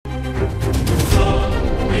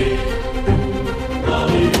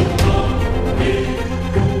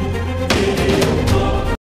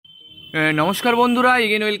নমস্কার বন্ধুরা,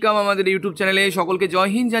 again welcome আমাদের ইউটিউব চ্যানেলে। সকলকে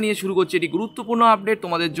জয় হিন্দ জানিয়ে শুরু করছি এটি গুরুত্বপূর্ণ আপডেট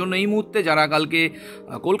তোমাদের জন্য এই মুহূর্তে। যারা কালকে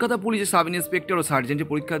কলকাতা পুলিশের সাব ইন্সপেক্টর ও সার্জেন্টের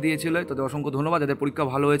পরীক্ষা দিয়েছিল তাদের অসংখ্য ধন্যবাদ। যাদের পরীক্ষা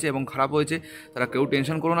ভালো হয়েছে এবং খারাপ হয়েছে তারা কেউ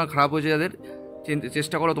টেনশন করো না। খারাপ হয়েছে যাদের,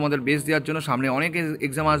 চেষ্টা করো তোমাদের বেস্ট দেওয়ার জন্য। সামনে অনেক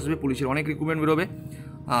এক্সাম আসবে, পুলিশের অনেক রিক্রুটমেন্ট বেরোবে।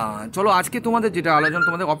 চলো আজকে তোমাদের যেটা আলোচনা,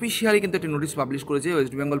 তোমাদের অফিসিয়ালি কিন্তু একটি নোটিশ পাবলিশ করেছে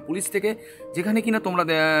ওয়েস্ট বেঙ্গল পুলিশ থেকে, যেখানে কিনা তোমরা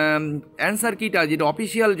অ্যান্সার কিটা, যেটা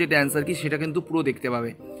অফিসিয়াল যেটা অ্যান্সার কি সেটা কিন্তু পুরো দেখতে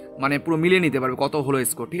পাবে, মানে পুরো মিলে নিতে পারবে কত হলো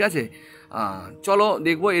স্কোর। ঠিক আছে, চলো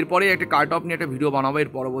দেখবো। এরপরে একটা কাট অফ নিয়ে একটা ভিডিও বানাবো, এর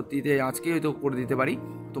পরবর্তীতে আজকে হয়তো করে দিতে পারি।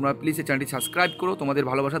 তোমরা প্লিজ এই চ্যানেলটি সাবস্ক্রাইব করো, তোমাদের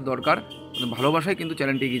ভালোবাসার দরকার, ভালোবাসায় কিন্তু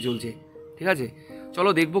চ্যানেলটি এগিয়ে চলছে। ঠিক আছে, চলো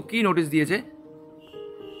দেখবো কি নোটিশ দিয়েছে।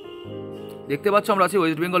 দেখতে পাচ্ছ আমরা আছি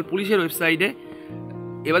ওয়েস্ট বেঙ্গল পুলিশের ওয়েবসাইটে।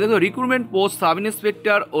 এবার দেখো রিক্রুটমেন্ট পোস্ট সাব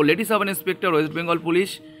ইন্সপেক্টর ও lady sub inspector West Bengal police,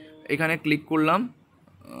 এখানে ক্লিক করলাম।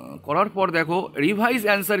 করার পর দেখো রিভাইজ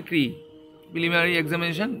অ্যান্সার কি প্রিলিমিনারি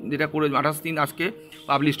এক্সামিনেশন, যেটা করে 28 আজকে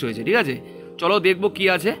পাবলিশড হয়েছে। ঠিক আছে, চলো দেখবো কি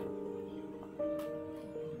আছে।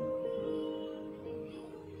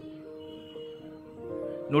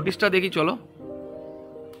 নোটিশটা দেখি, চলো।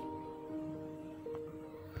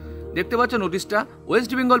 দেখতে পাচ্ছ নোটিশটা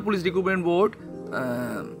West Bengal police recruitment board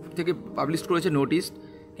থেকে পাবলিশ করেছে। নোটিশ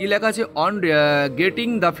কি লেখা আছে? On getting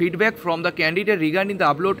the feedback from the candidate regarding the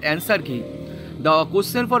upload answer কি, the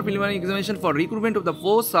question for preliminary examination for recruitment of the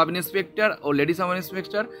post sub inspector or lady sub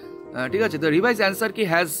inspector, ঠিক আছে, the revised answer key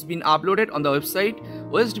has been uploaded on the website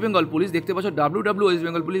West Bengal Police। দেখতে পাচ্ছ www West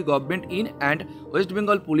Bengal Police Government in and West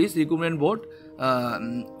Bengal Police Recruitment Board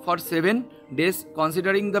for 7 days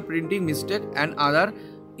considering the printing mistake and other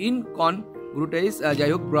incongruities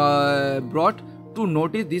যাই হোক brought to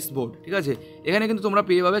notice this board। ঠিক আছে, এখানে কিন্তু তোমরা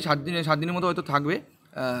পেয়ে পাবে 7 দিনের মতো হয়তো থাকবে।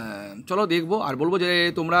 চলো দেখবো। আর বলবো যে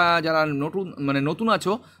তোমরা যারা নতুন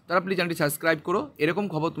আছো তারা প্লিজ চ্যানেলটি সাবস্ক্রাইব করো, এরকম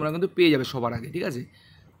খবর তোমরা কিন্তু পেয়ে যাবে সবার আগে। ঠিক আছে,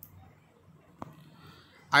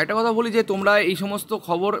 আরেকটা কথা বলি যে তোমরা এই সমস্ত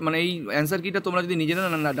খবর, মানে এই অ্যান্সার কিটা তোমরা যদি নিজেরা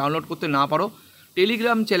ডাউনলোড করতে না পারো,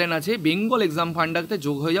 টেলিগ্রাম চ্যানেল আছে বেঙ্গল এক্সাম ফান্ডাতে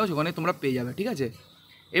যোগ হয়ে যাও, সেখানে তোমরা পেয়ে যাবে। ঠিক আছে,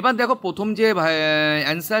 এবার দেখো প্রথম যে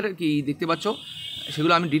অ্যান্সার কি দেখতে পাচ্ছ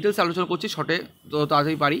সেগুলো আমি ডিটেলস আলোচনা করছি শর্টে, তো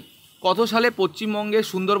তাড়াতাড়ি পারি। কত সালে পশ্চিমবঙ্গের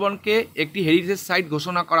সুন্দরবনকে একটি হেরিটেজ সাইট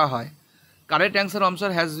ঘোষণা করা হয়? Correct answer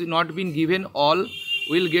answer has not been given, all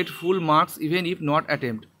will get full marks even if not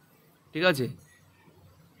attempt. ঠিক আছে,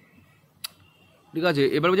 ঠিক আছে,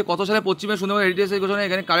 এবার বলছে কত সালে পশ্চিমবঙ্গের সুন্দরবন হেরিটেজ সাইট ঘোষণা,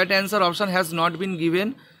 এখানে correct answer option has not been given,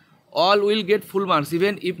 all will get full marks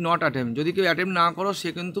even if not attempt. যদি কেউ অ্যাটেম্প না করো সে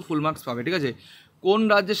কিন্তু ফুল মার্কস পাবে। ঠিক আছে, কোন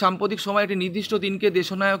রাজ্যে সাম্প্রতিক সময় একটি নির্দিষ্ট দিনকে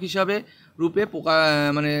দেশনায়ক হিসাবে রূপে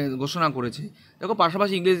ঘোষণা করেছে? দেখো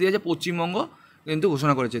পাশাপাশি ইংরেজি দিয়েছে, পশ্চিমবঙ্গ কিন্তু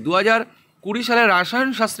ঘোষণা করেছে। 2020 সালে রসায়ন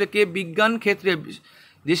শাস্ত্রে কে বিজ্ঞান ক্ষেত্রে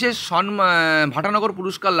দেশের ভাটানগর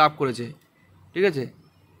পুরস্কার লাভ করেছে? ঠিক আছে,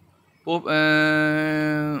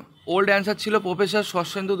 ওল্ড অ্যান্সার ছিল প্রফেসর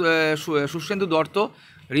সুশেন্দু দত্ত,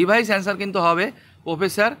 রিভাইজ অ্যান্সার কিন্তু হবে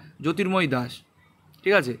প্রফেসর জ্যোতির্ময় দাস।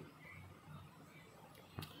 ঠিক আছে,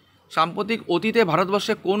 সাম্প্রতিক অতীতে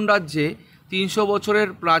ভারতবর্ষে কোন রাজ্যে 300 বছরের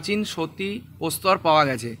প্রাচীন সতী প্রস্তর পাওয়া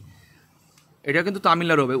গেছে? এটা কিন্তু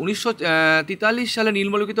তামিলনাড়ু হবে। 1943 সালে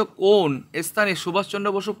নিম্নলিখিত কোন স্থানে সুভাষচন্দ্র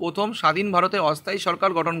বসু প্রথম স্বাধীন ভারতে অস্থায়ী সরকার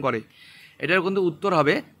গঠন করে? এটার কিন্তু উত্তর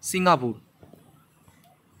হবে সিঙ্গাপুর।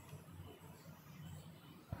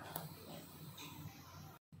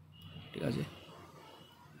 ঠিক আছে,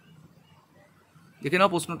 দেখে নাও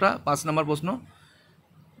প্রশ্নটা, 5 নম্বর প্রশ্ন।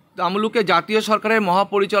 তামলুকে জাতীয় সরকারের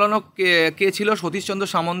মহাপরিচালক কে ছিল?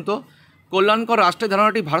 সতীশচন্দ্র সামন্ত। কল্যাণকর রাষ্ট্রের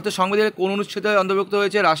ধারণাটি ভারতের সংবিধানের কোন অনুচ্ছেদে অন্তর্ভুক্ত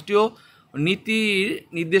হয়েছে? রাষ্ট্রীয় নীতির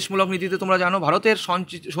নির্দেশমূলক নীতিতে। তোমরা জানো ভারতের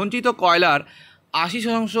সঞ্চিত কয়লার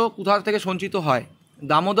 80% কোথা থেকে সঞ্চিত হয়?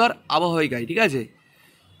 দামোদর আবহাওয়িকায়। ঠিক আছে,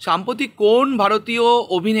 সাম্প্রতিক কোন ভারতীয়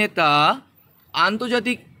অভিনেতা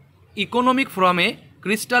আন্তর্জাতিক ইকোনমিক ফোরামে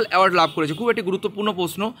ক্রিস্টাল অ্যাওয়ার্ড লাভ করেছে? খুব একটি গুরুত্বপূর্ণ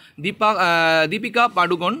প্রশ্ন। দীপিকা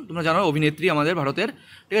পাডুকোন, তোমরা জানো অভিনেত্রী আমাদের ভারতের।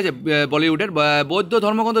 ঠিক আছে, বলিউডের। বৌদ্ধ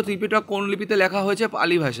ধর্মগ্রন্থ ত্রিপিটক কোন লিপিতে লেখা হয়েছে?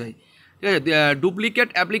 পালি ভাষায়। ঠিক আছে, ডুপ্লিকেট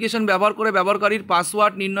অ্যাপ্লিকেশন ব্যবহার করে ব্যবহারকারীর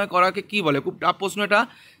পাসওয়ার্ড নির্ণয় করাকে কী বলে? খুব টাফ প্রশ্ন এটা,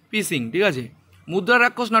 ফিশিং। ঠিক আছে, মুদ্রা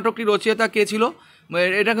রাক্ষস নাটকটির রচয়িতা কে ছিল?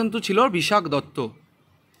 এটা কিন্তু ছিল বিশাখ দত্ত।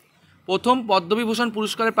 প্রথম পদ্মবিভূষণ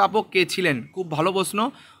পুরস্কারের প্রাপক কে ছিলেন? খুব ভালো প্রশ্ন,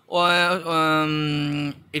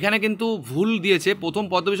 এখানে কিন্তু ভুল দিয়েছে। প্রথম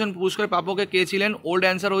পদ্মভূষণ পুরস্কারের প্রাপকে কে ছিলেন? ওল্ড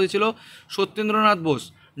অ্যান্সার হয়েছিল Satyendranath Bose.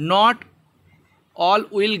 Not all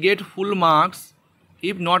will get full marks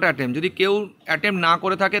if not attempt, যদি কেউ অ্যাটেম্প না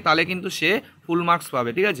করে থাকে তাহলে কিন্তু সে ফুল মার্কস পাবে।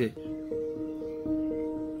 ঠিক আছে,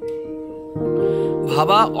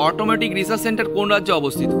 ভাবা অটোমেটিক রিসার্চ সেন্টার কোন রাজ্যে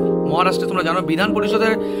অবস্থিত? মহারাষ্ট্রে। তোমরা জানো বিধান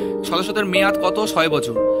পরিষদের সদস্যদের মেয়াদ কত? 6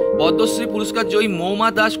 বছর। পদ্মশ্রী পুরস্কার জয়ী মৌমা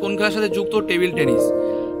দাস কোন খেলার সাথে যুক্ত? Table tennis.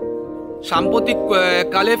 সাম্প্রতিক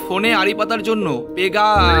কালে ফোনে আড়ি পাতার জন্য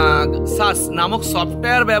পেগাসাস নামক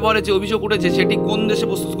সফটওয়্যার ব্যবহারে যে অভিযোগ উঠেছে সেটি কোন দেশে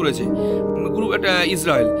প্রস্তুত করেছে?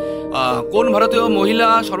 ইসরায়েল। কোন ভারতীয় মহিলা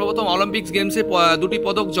সর্বপ্রথম অলিম্পিক্স গেমসে 2টি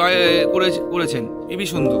পদক জয় করেছেন? পিভি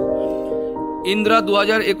সিন্ধু। ইন্দ্রা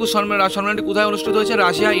 2021 সম্মেলনটি কোথায় অনুষ্ঠিত হয়েছে?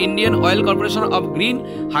 Russia. Indian oil corporation of green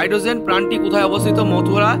hydrogen প্ল্যান্টটি কোথায় অবস্থিত?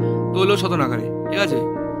 মথুরা তৈল শোধনাগারে। ঠিক আছে।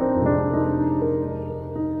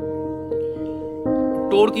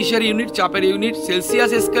 টোর কিসের ইউনিট? চাপের ইউনিট।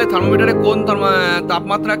 সেলসিয়াস স্কেলে থার্মোমিটারে কোন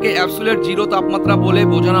তাপমাত্রাকে অ্যাবসোলিউট জিরো তাপমাত্রা বলে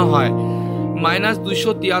বোঝানো হয়?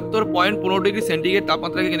 -273.15 সেন্টিগ্রেড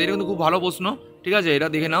তাপমাত্রাকে কেন্দ্র। এটা কিন্তু খুব ভালো প্রশ্ন। ঠিক আছে, এটা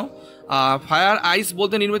দেখে নাও। ফায়ার আইস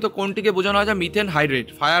বলতে নির্মিত কোনটিকে বোঝানো হয়? Methane hydrate.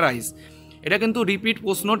 ফায়ার আইস। এটা কিন্তু রিপিট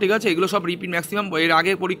প্রশ্ন। ঠিক আছে, এগুলো সব রিপিট ম্যাক্সিমাম এর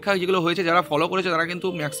আগের পরীক্ষা যেগুলো হয়েছে যারা ফলো করেছে তারা কিন্তু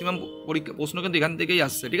ম্যাক্সিমাম পরীক্ষা প্রশ্ন কিন্তু এখান থেকেই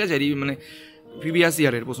আসছে। ঠিক আছে, মানে প্রিভিয়াস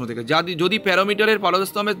ইয়ারের প্রশ্ন থেকে। যদি প্যারামিটারের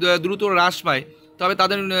পারদস্তম্ভে দ্রুত হ্রাস পায় তবে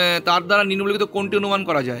তার দ্বারা নিম্নলিখিত কোনটি অনুমান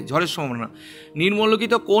করা যায়? ঝড়ের সম্ভাবনা।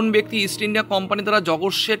 নিম্নলিখিত কোন ব্যক্তি ইস্ট ইন্ডিয়া কোম্পানি দ্বারা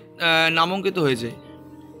জগৎশেঠ নামাঙ্কিত হয়েছে?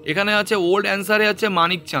 এখানে আছে ওল্ড অ্যান্সারে আছে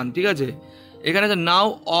মানিক চাঁদ। ঠিক আছে, এখানে আছে নাও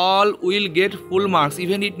all will get full marks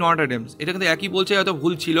even it not attempts. এটা কিন্তু একই বলছে, হয়তো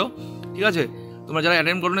ভুল ছিল। ঠিক আছে, তোমরা যারা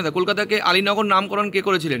অ্যাটেম্প করো না। কলকাতাকে আলীনগর নামকরণ কে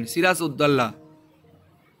করেছিলেন? সিরাজ উদ্দৌলা।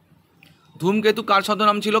 ধূমকেতু কার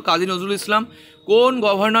ছদ্মনাম ছিল? কাজী নজরুল ইসলাম। কোন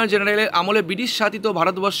গভর্নর জেনারেলের আমলে ব্রিটিশ শাসিত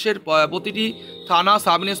ভারতবর্ষের প্রতিটি থানা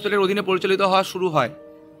সাব ইন্সপেক্টরের অধীনে পরিচালিত হওয়া শুরু হয়?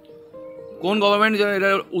 কোন গভর্নমেন্ট?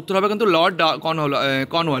 এটার উত্তর হবে কিন্তু লর্ড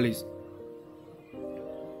কর্নওয়ালিস।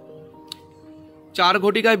 4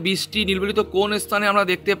 ঘটিকায় বৃষ্টি নিম্নলিখিত কোন স্থানে আমরা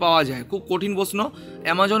দেখতে পাওয়া যায়? খুব কঠিন প্রশ্ন।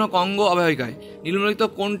 অ্যামাজন ও কঙ্গো অববাহিকায়। নিম্নলিখিত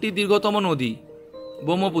কোনটি দীর্ঘতম নদী?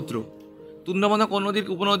 ব্রহ্মপুত্র। তুন্ডবন্ধ কোন নদীর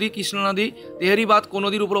উপনদী? কৃষ্ণ নদী। তেহরিবাদ কোন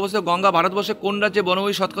নদীর উপর অবস্থিত? গঙ্গা। ভারতবর্ষে কোন রাজ্যে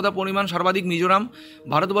বনভূমি শতকরা পরিমাণ সর্বাধিক? মিজোরাম।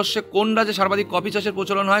 ভারতবর্ষে কোন রাজ্যে সর্বাধিক কফি চাষের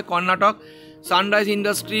প্রচলন হয়? কর্ণাটক। সানরাইজ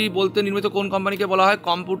ইন্ডাস্ট্রি বলতে নির্মিত কোন কোম্পানিকে বলা হয়?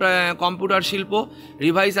 কম্পিউটার শিল্প।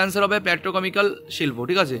 রিভাইস অ্যান্সার হবে পেট্রোকেমিক্যাল শিল্প।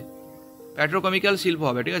 ঠিক আছে, পেট্রোকেমিক্যাল শিল্প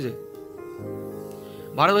হবে। ঠিক আছে।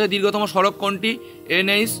 ভারতবর্ষের দীর্ঘতম সড়ক কোনটি?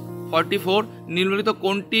 NH 44। নিম্নলিখিত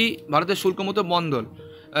কোনটি ভারতের শুল্কমুক্ত বন্দর?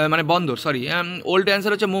 ওল্ড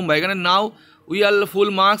অ্যান্সার হচ্ছে মুম্বাই। এখানে now will full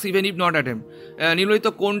marks even if not attempt. নিম্নলিখিত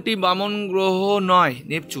কোনটি বামন গ্রহ নয়?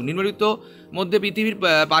 নেপচুন। নিম্নলিখিত মধ্যে পৃথিবীর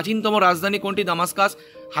প্রাচীনতম রাজধানী কোনটি? দামাস্কাস।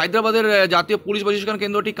 হায়দ্রাবাদের জাতীয় পুলিশ প্রশিক্ষণ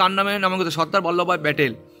কেন্দ্রটি কার নামে নামাঙ্কিত? সর্দার বল্লভভাই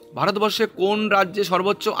প্যাটেল। ভারতবর্ষে কোন রাজ্যে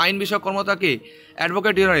সর্বোচ্চ আইন বিষয়ক কর্মকর্তাকে?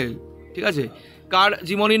 Advocate general. ঠিক আছে। কার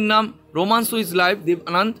জীবনীর নাম? রোমান্স উইথ লাইফ, দেব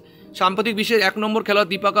আনন্দ। সাম্প্রতিক বিশ্বের 1 নম্বর খেলোয়াড়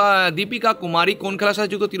দীপিকা কুমারী কোন খেলার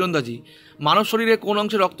সাথে যুক্ত? তীরন্দাজি। মানব শরীরে কোন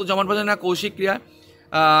অংশে রক্ত জমাট বাঁধে না? কৌশিক ক্রিয়া।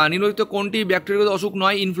 নিম্নলিখিত কোনটি ব্যাকটেরিয়াগত অসুখ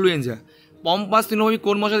নয়? ইনফ্লুয়েঞ্জা। পম্পাস তৃণভূমি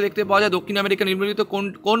কোন মশায় দেখতে পাওয়া যায়? দক্ষিণ আমেরিকা। নিম্নলিখিত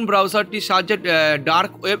কোন ব্রাউজারটির সাহায্যে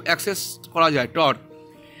ডার্ক ওয়েব অ্যাক্সেস করা যায়? টর।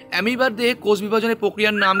 অ্যামিবার দেহে কোষ বিভাজনের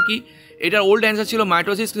প্রক্রিয়ার নাম কি? এটার ওল্ড অ্যান্সার ছিল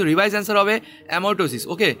মাইটোসিস, কিন্তু রিভাইজ অ্যান্সার হবে অ্যামাইটোসিস।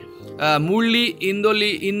 ওকে। মুরলি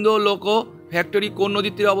ইন্দোলোকো ফ্যাক্টরি কোন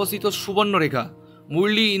নদীর তীরে অবস্থিত? সুবর্ণরেখা।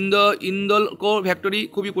 মুরলি ইন্দোলকো ফ্যাক্টরি।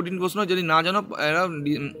 খুবই কঠিন প্রশ্ন, যদি না জানো এরা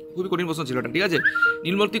খুবই কঠিন প্রশ্ন ছিল এটা। ঠিক আছে।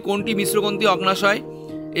 নিম্নবর্তী কোনটি মিশ্রগ্রন্থি অগ্নাশয়?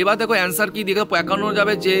 এবার দেখো অ্যান্সার কি দেখো 51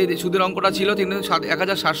 যাবে, যে সুদের অঙ্কটা ছিল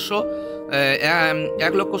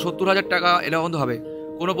 1,70,000 টাকা এটা কিন্তু হবে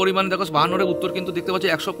কোনো পরিমাণে। দেখো 52 উত্তর কিন্তু দেখতে পাচ্ছি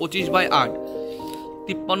 125/8।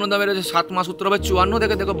 53 দামের 7 মাস উত্তর হবে 54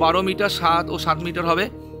 থেকে দেখো 12 মিটার 7 ও 7 মিটার হবে।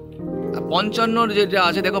 55 যেটা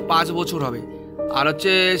আছে দেখো 5 বছর হবে। আর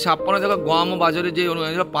হচ্ছে 56 দেখো গম বাজারে যে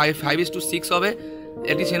 5:6 হবে।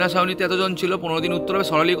 এটি সেনা ছাউনিতে এতজন ছিল 15 দিন উত্তর হবে।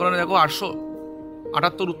 সরলীকরণে দেখো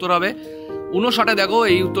 878 উত্তর হবে। 59 দেখো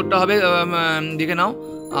এই উত্তরটা হবে, দেখে নাও।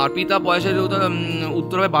 আর পিতা বয়সের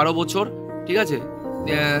উত্তর হবে 12 বছর। ঠিক আছে।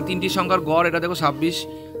 3টি সংখ্যার গড় এটা দেখো 26।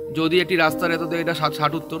 যদি একটি রাস্তার এত এটা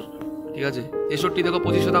 60 উত্তর। ঠিক আছে। 63 দেখো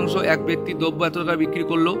 25%। এক ব্যক্তি দ্রব্য এত টাকা বিক্রি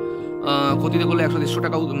করলো, ক্ষতিতে করলে 150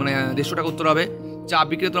 টাকা, মানে 150 টাকা উত্তর হবে। চা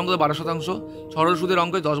বিক্রেতার অঙ্ক 12%। সরল সুদের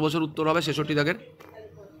অঙ্কে 10 বছর উত্তর হবে 66 দাগের।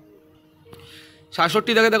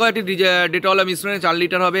 67 দাগে দেখো একটি ডেটল মিশ্রণে 4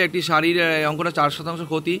 লিটার হবে। একটি শাড়ির অঙ্কটা 4%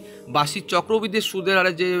 ক্ষতি। বার্ষিক চক্রবৃদ্ধির সুদের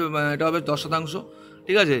হারে যে এটা হবে 10%।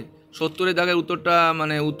 ঠিক আছে। 70 দাগের উত্তরটা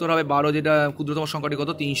উত্তর হবে 12, যেটা ক্ষুদ্রতম সংখ্যাটি কত?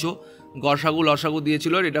 300। গড়সাগু লসাগু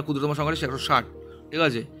দিয়েছিল, এটা ক্ষুদ্রতম সংখ্যাটি 160। ঠিক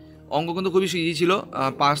আছে। অঙ্ক কিন্তু খুবই ইজি ছিল।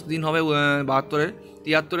 5 দিন হবে 72-এর।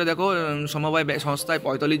 73 দেখো সমবায় সংস্থায়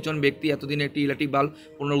 45 জন ব্যক্তি এতদিনে একটি ইলেকট্রিক বাল্ব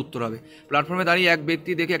পুনর উত্তর হবে। প্ল্যাটফর্মে দাঁড়িয়ে এক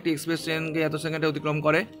ব্যক্তি দেখে একটি এক্সপ্রেস ট্রেনকে এত সেকেন্ডে অতিক্রম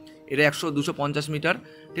করে, এটা 250 মিটার।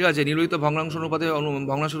 ঠিক আছে। নির্মিত ভগ্নাংশ অনুপাতে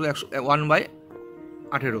ভগ্নাংশ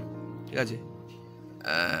 1/18। ঠিক আছে।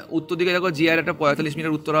 উত্তর দিকে দেখো জিআর একটা 45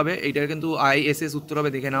 মিটার উত্তর হবে। এইটার কিন্তু ISS উত্তর হবে,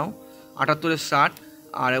 দেখে নাও 78-এর 60।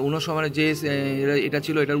 আর 59 যে এটা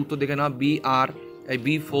ছিল এটার উত্তর দেখে নাও BR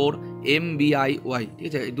B4MBIY, ঠিক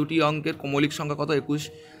আছে। এই দুটি অঙ্কের মৌলিক সংখ্যা কত? 21।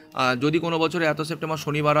 যদি কোনো বছরে এত সেপ্টেম্বর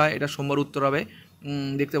শনিবার হয়, এটা সোমবার উত্তর হবে।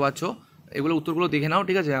 দেখতে পাচ্ছ, এগুলো উত্তরগুলো দেখে নাও,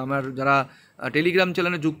 ঠিক আছে। আমার যারা টেলিগ্রাম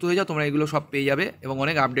চ্যানেলে যুক্ত হয়ে যাও, তোমরা এগুলো সব পেয়ে যাবে এবং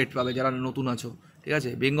অনেক আপডেট পাবে যারা নতুন আছো, ঠিক আছে।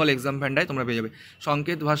 বেঙ্গল এক্সাম ফ্যান্ডায় তোমরা পেয়ে যাবে।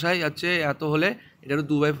 সংকেত ভাষায় যাচ্ছে এত হলে এটা হলো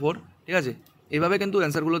 2/4, ঠিক আছে। এইভাবে কিন্তু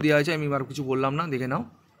অ্যান্সারগুলো দেওয়া হয়েছে, আমি আর কিছু বললাম না, দেখে নাও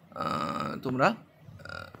তোমরা,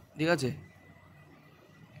 ঠিক আছে।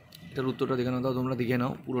 এটার উত্তরটা দেখে নাও, তোমরা দেখে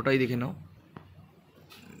নাও, পুরোটাই দেখে নাও।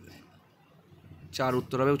 4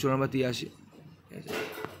 উত্তর হবে, 84, ঠিক আছে,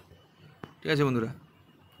 ঠিক আছে বন্ধুরা।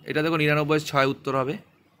 এটা দেখো 99/6 উত্তর হবে,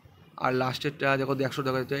 আর লাস্টেরটা দেখো 100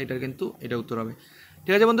 দেখা যাচ্ছে, এটার কিন্তু এটা উত্তর হবে,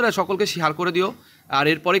 ঠিক আছে বন্ধুরা। সকলকে শেয়ার করে দিও। আর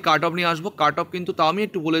এরপরে কাট অফ নিয়ে আসবো। কাট অফ কিন্তু তাও আমি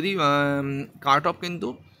একটু বলে দিই, কাট অফ কিন্তু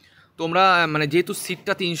তোমরা মানে যেহেতু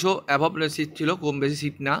সিটটা 300 অ্যাভব সিট ছিল, কম বেশি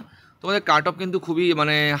সিট না, তোমাদের কাট অফ কিন্তু খুবই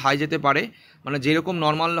মানে হাই যেতে পারে। মানে যেরকম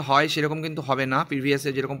নর্মাল হয় সেরকম কিন্তু হবে না। প্রিভিয়াসে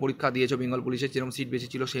যেরকম পরীক্ষা দিয়েছো বেঙ্গল পুলিশের, যেরকম সিট বেশি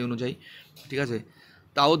ছিল সেই অনুযায়ী, ঠিক আছে।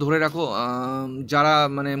 তাও ধরে রাখো যারা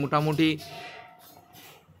মানে মোটামুটি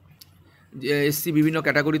এসসি বিভিন্ন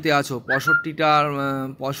ক্যাটাগরিতে আছো,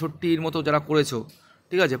 65র মতো যারা করেছো,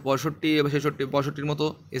 ঠিক আছে, 65 মতো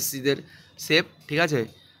এসসিদের সেফ, ঠিক আছে।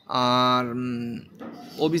 আর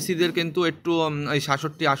ওবিসিদের কিন্তু একটু ওই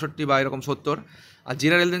 67, 68 বা এরকম 70, আর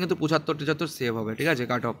জেনারেলদের কিন্তু 75, 73 সেভ হবে, ঠিক আছে,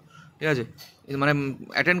 কাট অফ, ঠিক আছে। মানে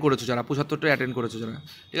অ্যাটেন্ড করেছো যারা, 75টা অ্যাটেন্ড করেছো যারা,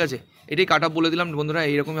 ঠিক আছে। এটাই কাট অফ বলে দিলাম বন্ধুরা,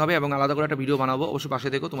 এইরকমই হবে এবং আলাদা করে একটা ভিডিও বানাবো, অবশ্যই পাশে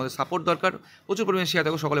দেখো। তোমাদের সাপোর্ট দরকার, প্রচুর পরিমাণে শেয়ার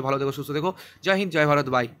দেখো। সকলে ভালো দেখো, সুস্থ দেখো। জয় হিন্দ, জয় ভারত,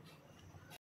 বাই।